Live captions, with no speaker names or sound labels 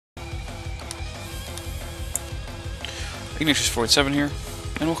Ignatius 47 here,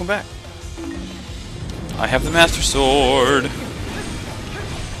 and welcome back. I have the Master Sword.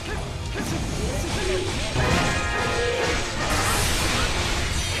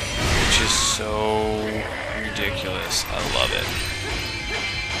 Which is so ridiculous. I love it.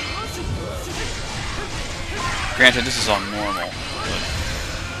 Granted, this is on normal, but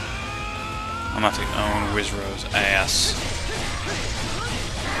I'm about to own Wizro's ass.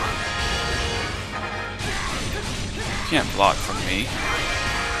 You can't block from me.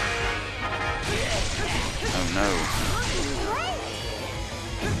 Oh no.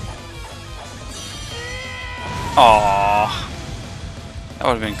 Aww. That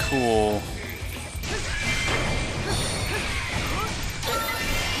would have been cool.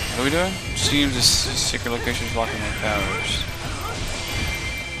 What are we doing? Seems this secret location is blocking my powers.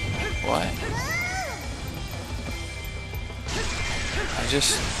 What?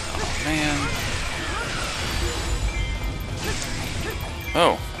 Oh man.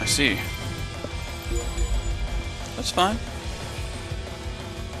 Oh, I see. That's fine.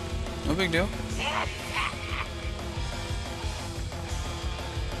 No big deal.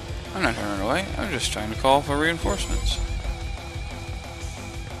 I'm not turning away. I'm just trying to call for reinforcements.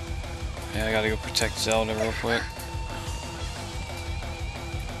 Yeah, I gotta go protect Zelda real quick.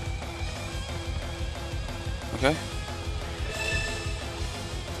 Okay.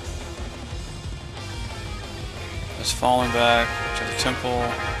 Just falling back to the temple.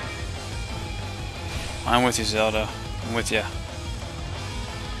 I'm with you, Zelda. I'm with you.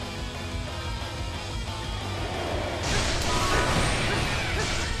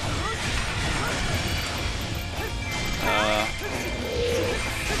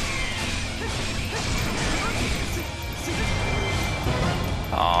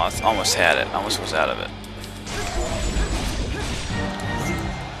 Oh, I almost had it. Almost was out of it.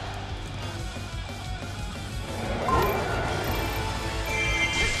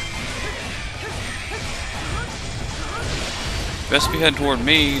 Best be heading toward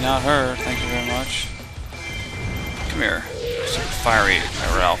me, not her. Thank you very much. Come here. Some fiery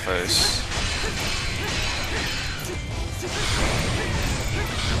Ralphos.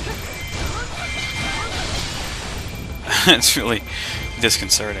 It's really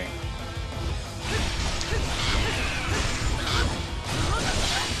disconcerting.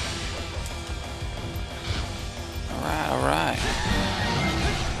 Alright, alright.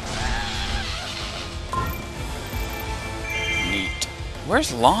 Neat.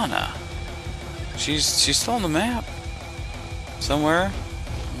 Where's Lana? She's still on the map. Somewhere.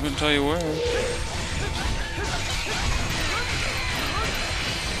 I'm gonna tell you where.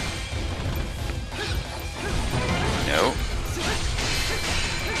 No.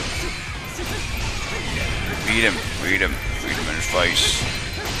 Beat him in his face.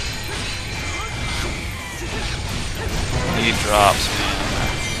 He drops, man.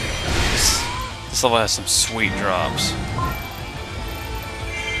 This level has some sweet drops.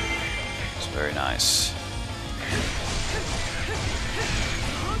 It's very nice.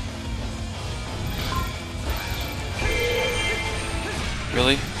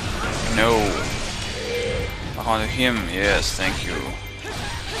 Really? No. Back onto him. Yes, thank you.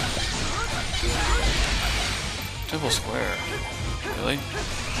 Double square. Really?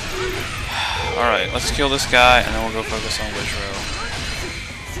 Alright, let's kill this guy and then we'll go focus on Wizro.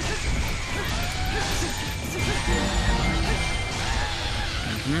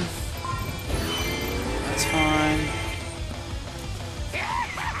 That's fine.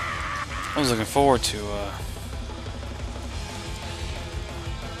 I was looking forward to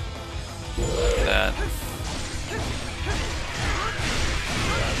that.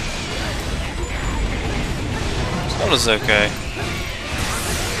 Zelda's okay.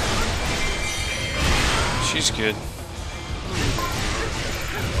 She's good.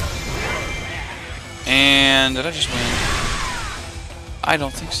 And did I just win? I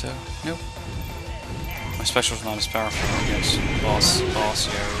don't think so. Nope. My special's not as powerful against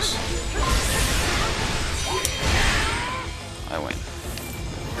bossios. I win.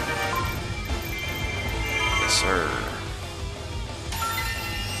 Yes, sir.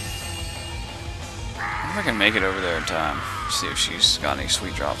 I wonder if I can make it over there in time. See if she's got any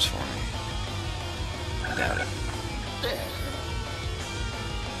sweet drops for me. I doubt it.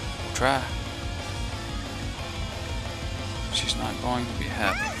 We'll try. She's not going to be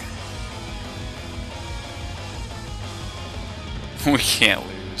happy. We can't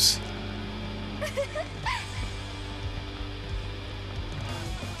lose.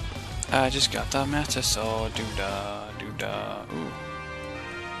 I just got the Master Sword. Doo-da, doo-da. Ooh.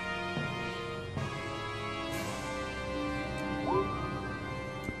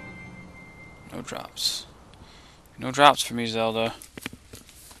 No drops. No drops for me, Zelda.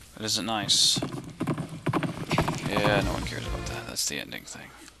 That isn't nice. Yeah, no one cares about that. That's the ending thing.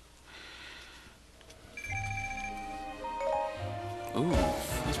 Ooh,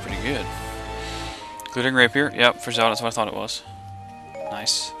 that's pretty good. Glittering Rapier. Yep, for Zelda, that's what I thought it was.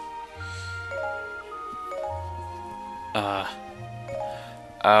 Nice.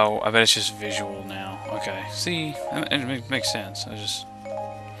 Oh, I bet it's just visual now. Okay, see, it makes sense. It's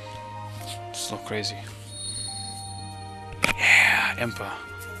a little crazy. Yeah, Impa.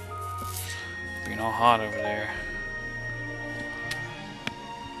 Being all hot over there.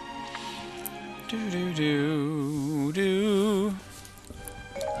 Do do do do.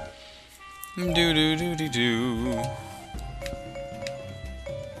 Do do do do do.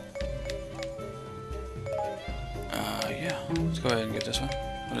 Yeah, let's go ahead and get this one.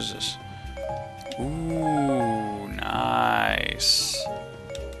 What is this? Ooh, nice.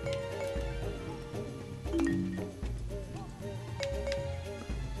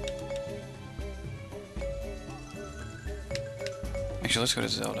 Actually, let's go to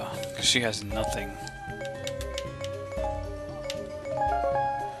Zelda, because she has nothing.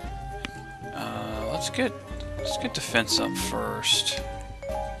 Let's get defense up first.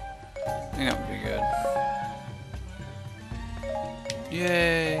 I think that would be good.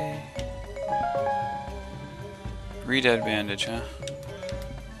 Yay! Re-dead bandage, huh?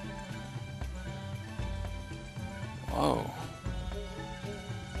 Whoa.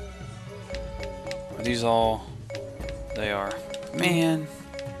 Are these all? They are. Man.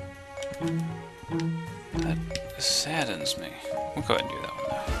 That saddens me. We'll go ahead and do that one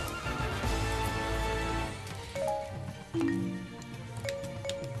now.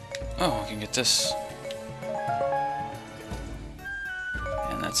 Oh, I can get this.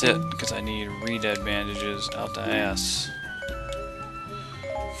 And that's it, because I need re-dead bandages out the ass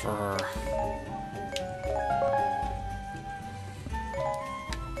for her.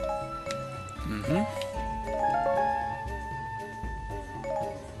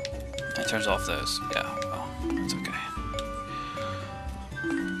 That turns off those. Yeah, well, that's okay.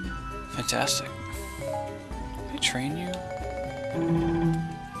 Fantastic. Can I train you?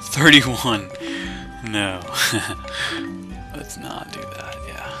 31. No. Let's not do that,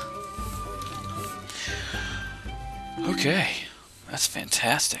 yeah. Okay. That's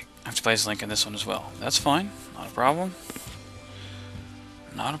fantastic. I have to play as Link in this one as well. That's fine. Not a problem.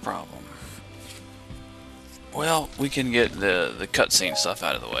 Not a problem. Well, we can get the cutscene stuff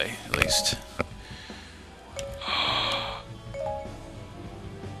out of the way, at least.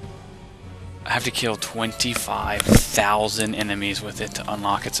 I have to kill 25,000 enemies with it to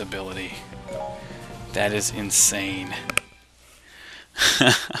unlock its ability. That is insane.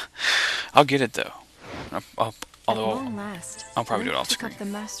 I'll get it though. Although I'll probably do it off screen. The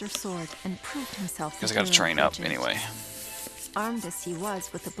Master Sword and proved himself because I got to train up anyway. Armed as he was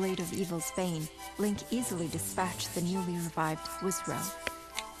with the Blade of Evil's Bane, Link easily dispatched the newly revived Wizrow.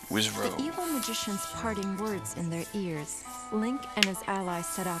 The evil magician's parting words in their ears, Link and his allies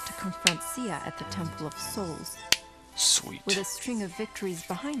set out to confront Sia at the Temple of Souls. Sweet. With a string of victories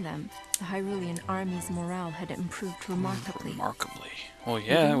behind them, the Hyrulean army's morale had improved remarkably. Well,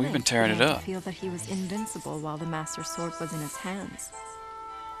 yeah, we've been tearing it up. To feel that he was invincible while the Master Sword was in his hands.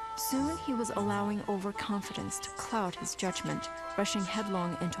 Soon he was allowing overconfidence to cloud his judgment, rushing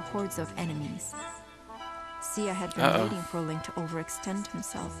headlong into hordes of enemies. Sia had been waiting for Link to overextend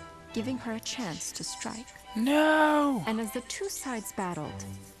himself, giving her a chance to strike. No! And as the two sides battled,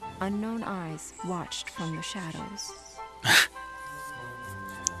 unknown eyes watched from the shadows.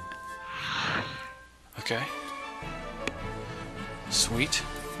 Okay. Sweet.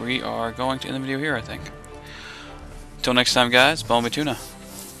 We are going to end the video here, I think. Until next time, guys, Bone Tuna.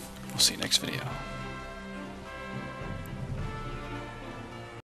 We'll see you next video.